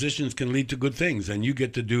 Entry-level positions can lead to good things, and you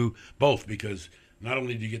get to do both because not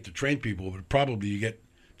only do you get to train people, but probably you get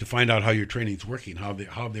to find out how your training's working,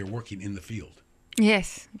 how they're working in the field.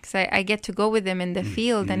 Yes, because I get to go with them in the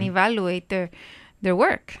field and evaluate their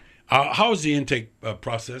work. How is the intake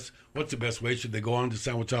process? What's the best way? Should they go on to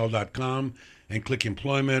sandwichowl.com and click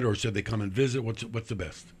employment, or should they come and visit? What's the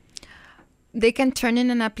best? They can turn in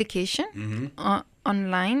an application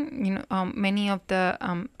online. Many of the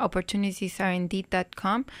opportunities are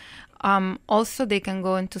Indeed.com. Also, they can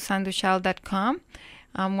go into sandwichowl.com.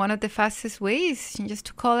 One of the fastest ways is just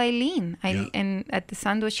to call Eileen. And at the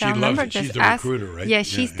Sandwich Owl number, just she's the ask. recruiter, right? Yeah,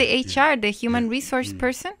 she's the HR, the human resource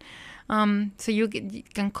person. So you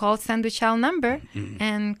can call Sandwich Owl number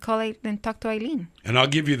and talk to Eileen. And I'll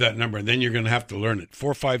give you that number, and then you're going to have to learn it.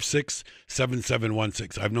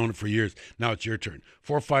 456-7716. I've known it for years. Now it's your turn.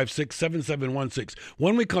 456-7716.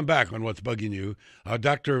 When we come back on What's Bugging You,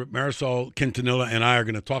 Dr. Marisol Quintanilla and I are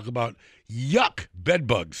going to talk about bed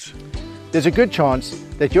bugs. There's a good chance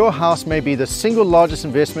that your house may be the single largest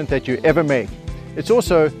investment that you ever make. It's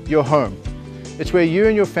also your home. It's where you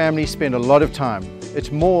and your family spend a lot of time. It's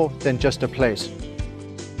more than just a place.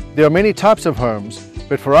 There are many types of homes,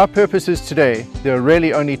 but for our purposes today, there are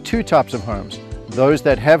really only two types of homes, those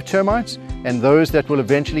that have termites and those that will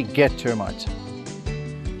eventually get termites.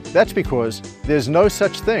 That's because there's no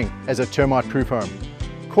such thing as a termite-proof home.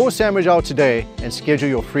 Call Sandwich Isle today and schedule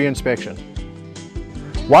your free inspection.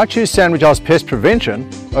 Why choose Sandwich Isle's pest prevention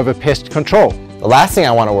over pest control? The last thing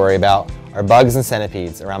I want to worry about are bugs and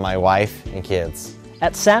centipedes around my wife and kids.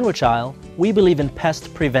 At Sandwich Isle, we believe in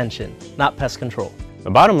pest prevention, not pest control. The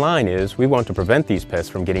bottom line is we want to prevent these pests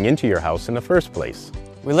from getting into your house in the first place.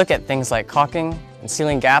 We look at things like caulking and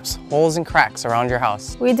sealing gaps, holes, and cracks around your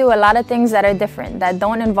house. We do a lot of things that are different, that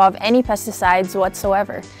don't involve any pesticides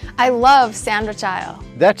whatsoever. I love Sandwich Isle.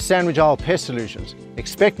 That's Sandwich Isle Pest Solutions.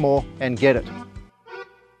 Expect more and get it.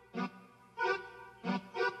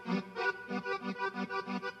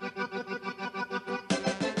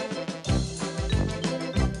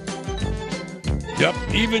 Yep,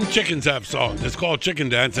 even chickens have songs. It's called Chicken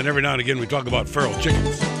Dance, and every now and again we talk about feral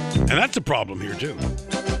chickens. And that's a problem here, too.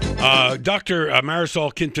 Dr.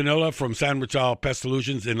 Marisol Quintanilla from Sandwich Isle Pest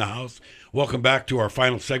Solutions in the house. Welcome back to our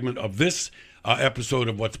final segment of this episode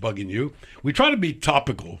of What's Bugging You. We try to be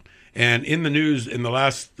topical, and in the news in the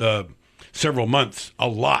last several months, a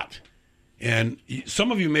lot. And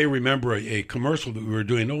some of you may remember a commercial that we were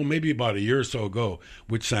doing, maybe about a year or so ago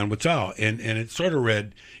with Sandwich Isle. And it sort of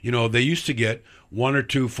read, they used to get 1 or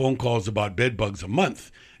 2 phone calls about bed bugs a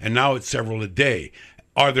month, and now it's several a day.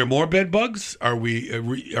 Are there more bed bugs? Are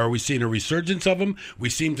we seeing a resurgence of them? We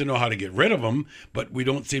seem to know how to get rid of them, but we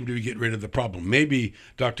don't seem to get rid of the problem. Maybe,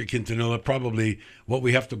 Dr. Quintanilla, probably what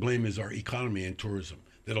we have to blame is our economy and tourism.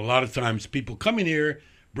 That a lot of times people come in here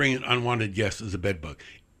bringing unwanted guests as a bed bug.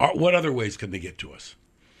 What other ways can they get to us?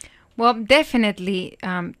 Well, definitely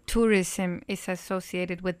tourism is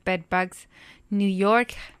associated with bed bugs. New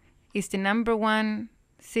York is the number 1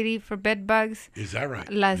 city for bed bugs. Is that right?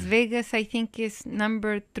 Las Vegas, I think, is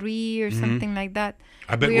number 3 or something like that.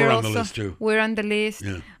 I bet we're on the list, too. We're on the list.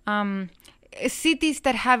 Yeah. Cities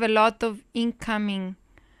that have a lot of incoming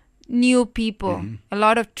new people, a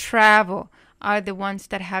lot of travel, are the ones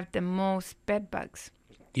that have the most bed bugs.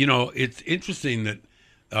 It's interesting that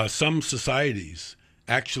some societies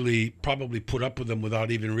actually probably put up with them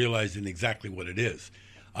without even realizing exactly what it is.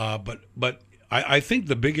 But I think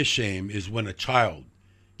the biggest shame is when a child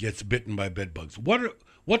gets bitten by bed bugs.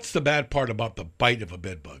 What's the bad part about the bite of a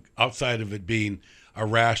bed bug, outside of it being a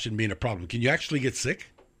rash and being a problem? Can you actually get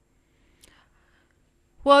sick?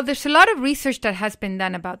 Well, there's a lot of research that has been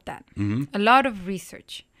done about that. A lot of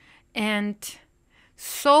research. And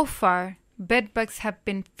so far, bed bugs have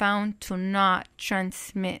been found to not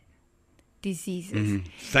transmit diseases.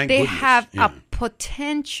 Thank they goodness. have a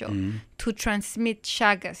potential to transmit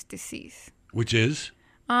Chagas disease. Which is?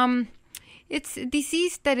 It's a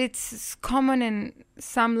disease that it's common in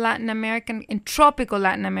some tropical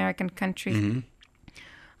Latin American countries.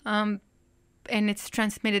 And it's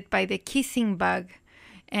transmitted by the kissing bug.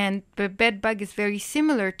 And the bed bug is very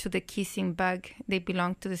similar to the kissing bug. They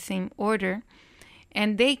belong to the same order.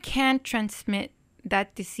 And they can transmit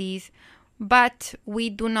that disease, but we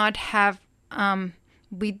don't have a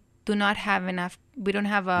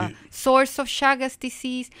source of Chagas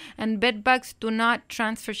disease, and bed bugs do not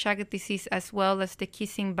transfer Chagas disease as well as the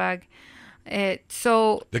kissing bug.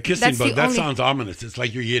 So the kissing bug, that sounds ominous. It's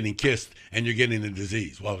like you're getting kissed and you're getting the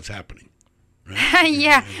disease while it's happening. Right?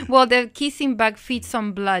 Yeah. Well, the kissing bug feeds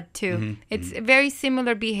on blood too. It's a very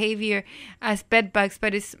similar behavior as bed bugs,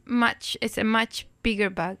 but it's a much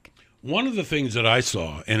bigger bug. One of the things that I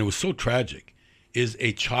saw, and it was so tragic, is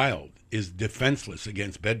a child is defenseless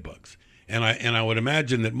against bed bugs. And I would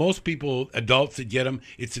imagine that most people, adults that get them,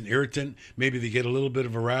 it's an irritant. Maybe they get a little bit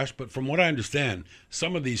of a rash. But from what I understand,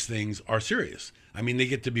 some of these things are serious. I mean, they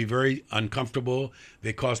get to be very uncomfortable.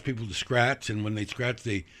 They cause people to scratch. And when they scratch,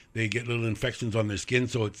 they get little infections on their skin.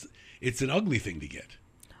 So it's an ugly thing to get.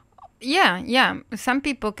 Yeah. Some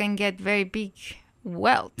people can get very big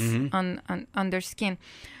welts on their skin.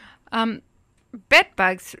 Bed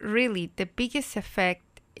bugs, really, the biggest effect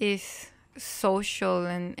is social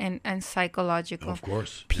and psychological. Of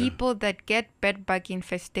course. People that get bed bug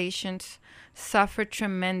infestations suffer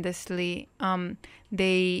tremendously.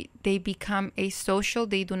 They become asocial.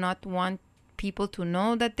 They do not want people to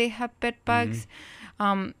know that they have bed bugs.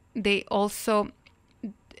 They also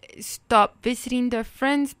stop visiting their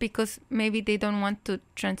friends because maybe they don't want to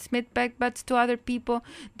transmit bed bugs to other people.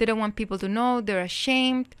 They don't want people to know. They're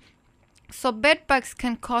ashamed. So bed bugs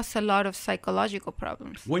can cause a lot of psychological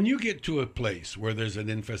problems. When you get to a place where there's an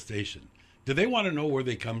infestation, do they want to know where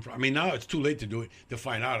they come from? I mean, now it's too late to do it, to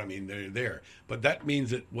find out. I mean, they're there. But that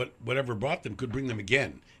means that whatever brought them could bring them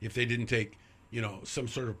again if they didn't take some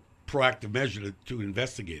sort of proactive measure to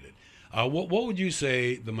investigate it. What would you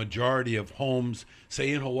say the majority of homes,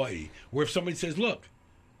 say in Hawaii, where if somebody says, look,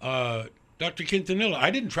 Dr. Quintanilla,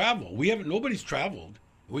 I didn't travel. Nobody's traveled.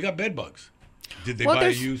 We got bed bugs. Did they buy a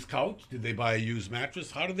used couch? Did they buy a used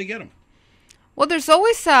mattress? How did they get them? Well, there's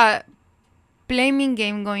always a blaming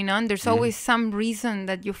game going on. There's always some reason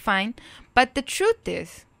that you find. But the truth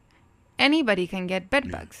is, anybody can get bed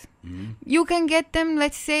bugs. Mm-hmm. You can get them,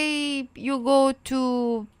 let's say you go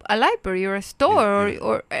to a library or a store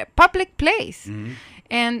or a public place. Mm-hmm.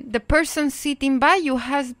 And the person sitting by you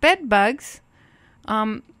has bed bugs,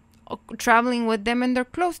 traveling with them in their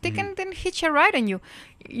clothes. They can then hitch a ride on you.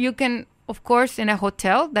 You can, of course, in a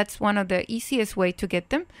hotel, that's one of the easiest way to get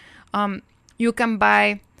them. You can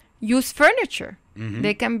buy used furniture. Mm-hmm.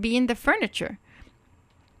 They can be in the furniture.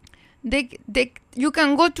 You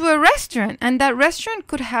can go to a restaurant, and that restaurant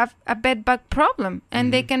could have a bed bug problem,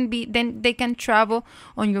 and they can travel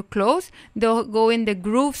on your clothes. They'll go in the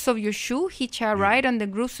grooves of your shoe, hitch a ride on the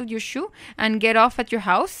grooves of your shoe, and get off at your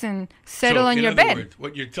house and settle on your bed. In other words,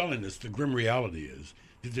 what you're telling us, the grim reality is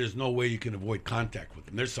that there's no way you can avoid contact with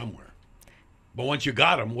them. They're somewhere, but once you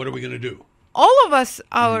got them, what are we going to do? All of us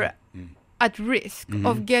are at risk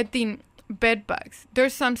of getting bed bugs.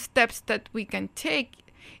 There's some steps that we can take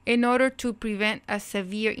in order to prevent a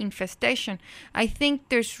severe infestation. I think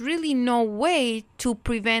there's really no way to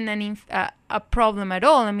prevent a problem at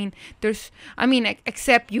all.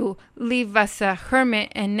 Except you live as a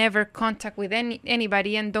hermit and never contact with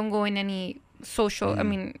anybody and don't go in any social,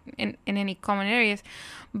 in any common areas.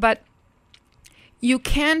 But you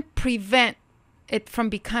can prevent it from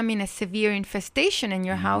becoming a severe infestation in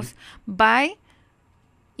your house by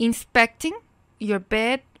inspecting your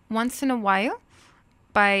bed once in a while,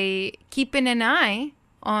 by keeping an eye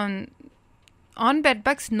on bed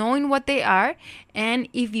bugs, knowing what they are, and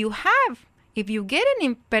if you get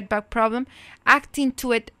an bed bug problem, acting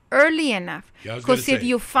to it early enough. Because if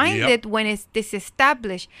you find it when it's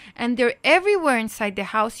disestablished and they're everywhere inside the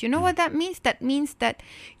house, you know what that means? That means that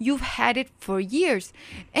you've had it for years,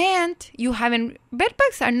 and you haven't. Bed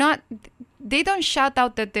bugs are not. They don't shout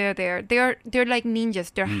out that they're there. They're like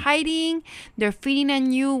ninjas. They're hiding. They're feeding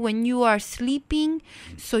on you when you are sleeping,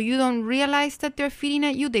 so you don't realize that they're feeding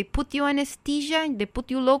at you. They put you anesthesia. They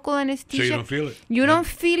put you local anesthesia. So you don't feel it. You don't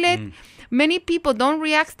feel it. Many people don't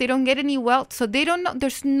react. They don't get any welt, so they don't know.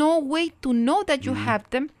 There's no way to know that you have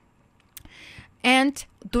them. And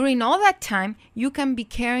during all that time, you can be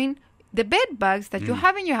carrying the bed bugs that you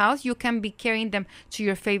have in your house. You can be carrying them to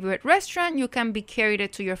your favorite restaurant. You can be carrying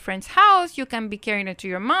it to your friend's house. You can be carrying it to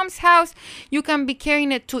your mom's house. You can be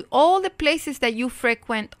carrying it to all the places that you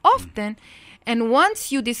frequent often. And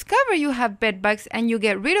once you discover you have bed bugs and you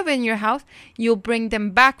get rid of it in your house, you'll bring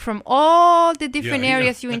them back from all the different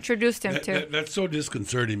areas you introduced them to. That's so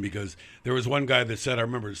disconcerting, because there was one guy that said, I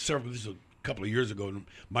remember this was a couple of years ago, and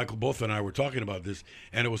Michael, both and I were talking about this,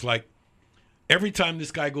 and it was like, every time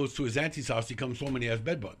this guy goes to his auntie's house, he comes home and he has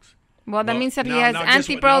bed bugs. Well, that means that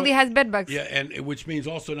auntie probably has bed bugs. Yeah, and which means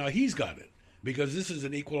also now he's got it, because this is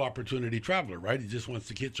an equal opportunity traveler, right? He just wants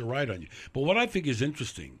to hitch a ride on you. But what I think is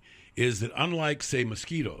interesting is that unlike, say,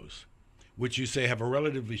 mosquitoes, which you say have a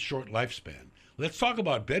relatively short lifespan, let's talk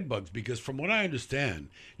about bed bugs, because from what I understand,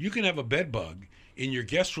 you can have a bed bug in your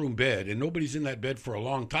guest room bed and nobody's in that bed for a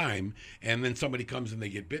long time, and then somebody comes and they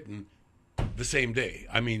get bitten the same day.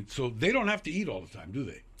 So they don't have to eat all the time, do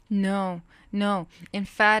they? No. In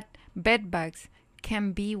fact, bed bugs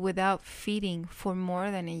can be without feeding for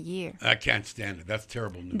more than a year. I can't stand it. That's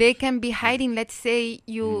terrible news. They can be hiding. Let's say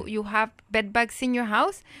you have bed bugs in your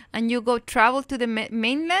house and you go travel to the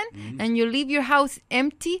mainland and you leave your house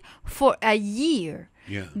empty for a year.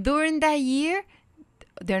 Yeah. During that year,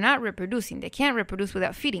 they're not reproducing. They can't reproduce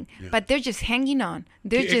without feeding, but they're just hanging on.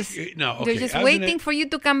 They're just waiting for you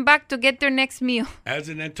to come back to get their next meal. As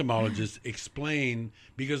an entomologist, explain,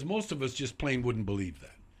 because most of us just plain wouldn't believe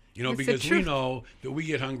that. It's because we know that we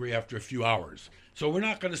get hungry after a few hours. So we're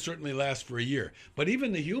not going to certainly last for a year. But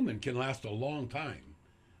even the human can last a long time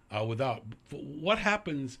without. What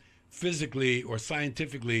happens physically or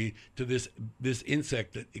scientifically to this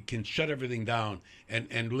insect that it can shut everything down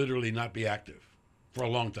and literally not be active for a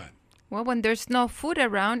long time? Well, when there's no food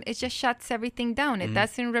around, it just shuts everything down. It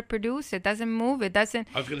doesn't reproduce. It doesn't move. It doesn't.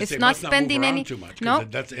 I was going to say, not must spending not move around any. too much, No,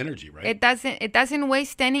 that's energy, right? It doesn't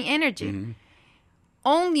waste any energy.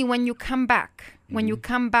 Only when you come back,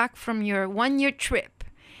 from your 1-year trip,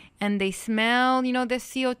 and they smell, the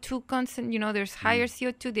CO2 constant. There's higher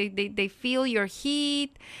CO2. They feel your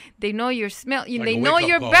heat. They know your smell. Like they know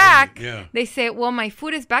you're back. They say, "Well, my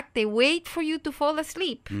food is back." They wait for you to fall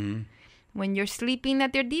asleep. When you're sleeping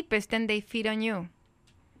at their deepest, then they feed on you.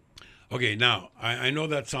 Okay, now, I know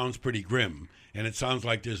that sounds pretty grim, and it sounds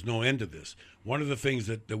like there's no end to this. One of the things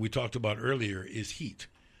that we talked about earlier is heat.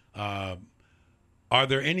 Are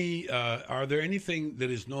there anything that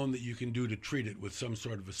is known that you can do to treat it with some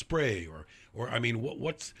sort of a spray or I mean,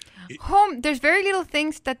 what's There's very little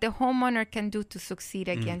things that the homeowner can do to succeed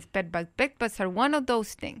against bed bugs. Bed bugs are one of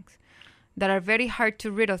those things that are very hard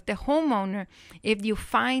to rid of. The homeowner, if you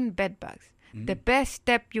find bed bugs, the best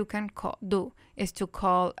step you can do is to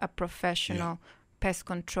call a professional pest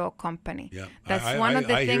control company. Yeah. That's one of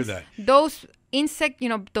the I things. hear that. Those insect,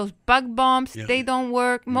 those bug bombs, Yeah. they don't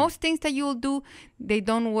work. Most things that you'll do, they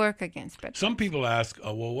don't work against bed bugs. Some people ask,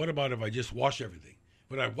 well, what about if I just wash everything?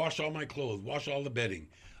 But I wash all my clothes, wash all the bedding.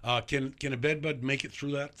 Can a bed bug make it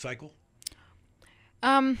through that cycle?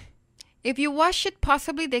 If you wash it,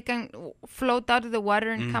 possibly they can float out of the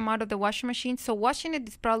water and come out of the washing machine. So washing it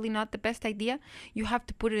is probably not the best idea. You have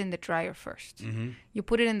to put it in the dryer first. You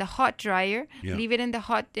put it in the hot dryer, leave it in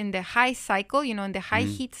the high cycle, in the high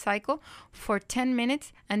heat cycle for 10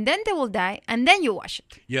 minutes, and then they will die, and then you wash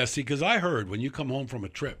it. Yeah, see, because I heard when you come home from a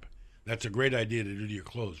trip, that's a great idea to do to your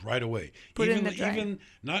clothes right away. Put it in the dryer. Even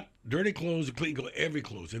not dirty clothes, clean clothes, every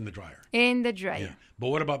clothes in the dryer. In the dryer. Yeah. But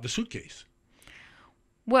what about the suitcase?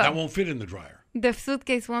 Well, That won't fit in the dryer. the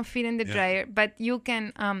suitcase won't fit in the dryer, but you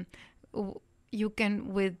can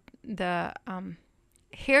with the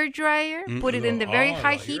hair dryer put it in the very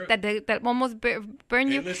high heat that almost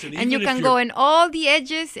burn you, listen, and you even if can go in all the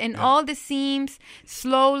edges and all the seams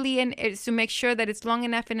slowly, and it's to make sure that it's long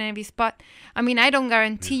enough in every spot. I mean, I don't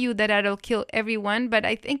guarantee you that it'll kill everyone, but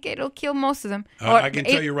I think it'll kill most of them. I can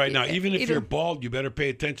tell you right now, even if you're bald, you better pay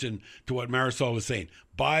attention to what Marisol is saying.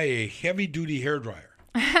 Buy a heavy-duty hair dryer.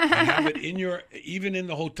 And have it even in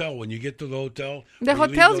the hotel when you get to the hotel. The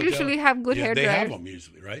hotels usually have good hair dryers. They have dryers. them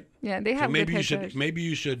usually, right? Yeah, they have good hair dryers. Maybe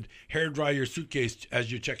you should hair dry your suitcase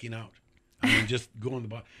as you're checking out. I mean, just go in the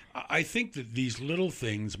box. I think that these little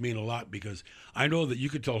things mean a lot because I know that you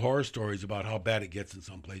could tell horror stories about how bad it gets in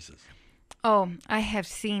some places. Oh, I have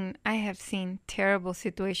seen terrible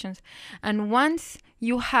situations. And once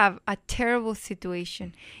you have a terrible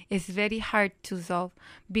situation, it's very hard to solve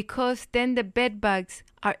because then the bed bugs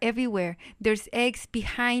are everywhere. There's eggs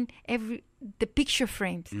behind the picture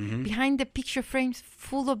frames, behind the picture frames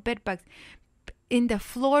full of bed bugs, in the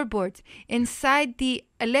floorboards, inside the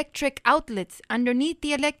electric outlets, underneath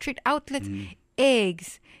the electric outlets,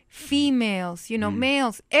 eggs, females,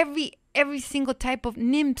 males, every single type of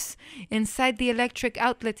nymphs inside the electric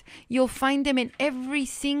outlets. You'll find them in every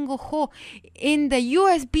single hole in the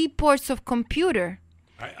USB ports of computer.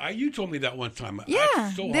 You told me that one time. Yeah,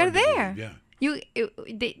 That's so they're hard to there. believe. Yeah.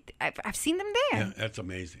 I've seen them there. Yeah, that's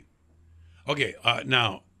amazing. Okay,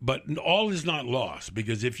 now, but all is not lost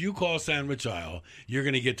because if you call Sandwich Isle, you're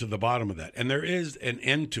going to get to the bottom of that. And there is an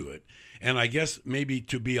end to it. And I guess maybe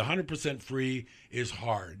to be 100% free is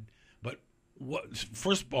hard.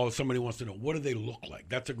 First of all, somebody wants to know, what do they look like?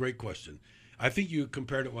 That's a great question. I think you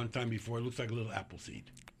compared it one time before. It looks like a little apple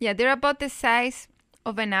seed. Yeah, they're about the size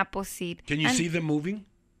of an apple seed. Can you see them moving?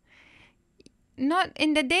 Not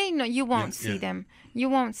in the day. No, you won't see them. You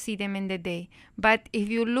won't see them in the day. But if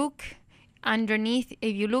you look underneath,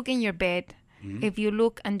 if you look in your bed, if you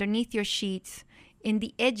look underneath your sheets, in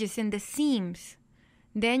the edges, in the seams,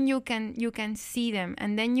 then you can see them,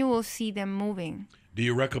 and then you will see them moving. Do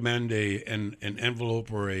you recommend an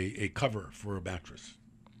envelope or a cover for a mattress?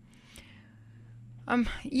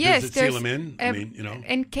 Yes. Does it seal them in?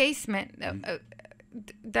 Encasement.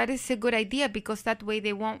 That is a good idea because that way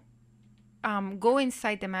they won't go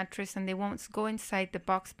inside the mattress and they won't go inside the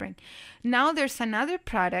box spring. Now there's another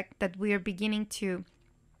product that we are beginning to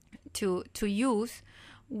use,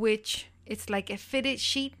 which it's like a fitted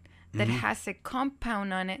sheet that has a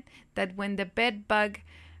compound on it that when the bed bug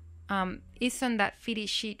is on that fitted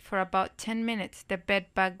sheet for about 10 minutes, the bed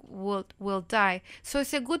bug will die. So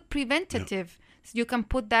it's a good preventative. So you can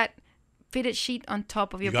put that fitted sheet on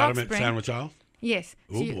top of your box spring. You got them at Sandwich Isle? Yes.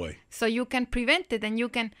 Boy. So you can prevent it, and you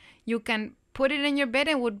can put it in your bed,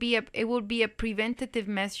 and it would be a preventative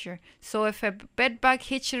measure. So if a bed bug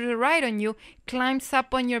hitches a ride on you, climbs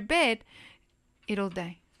up on your bed, it'll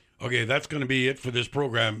die. Okay, that's going to be it for this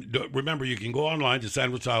program. Remember, you can go online to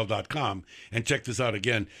sandwichisle.com and check this out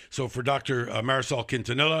again. So for Dr. Marisol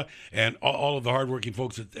Quintanilla and all of the hardworking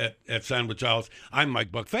folks at Sandwich Isles, I'm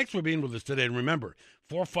Mike Buck. Thanks for being with us today. And remember,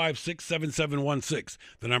 456-7716.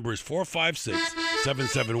 The number is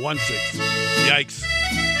 456-7716. Yikes.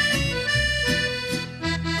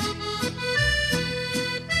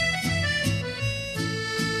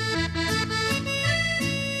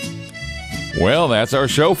 Well, that's our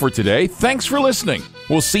show for today. Thanks for listening.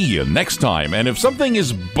 We'll see you next time. And if something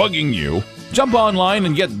is bugging you, jump online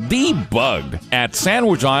and get debugged at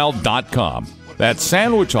sandwichaisle.com. That's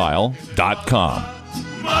sandwichaisle.com.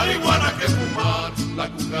 Marihuana que fumar, la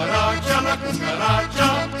cucaracha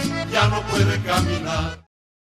ya no puede caminar.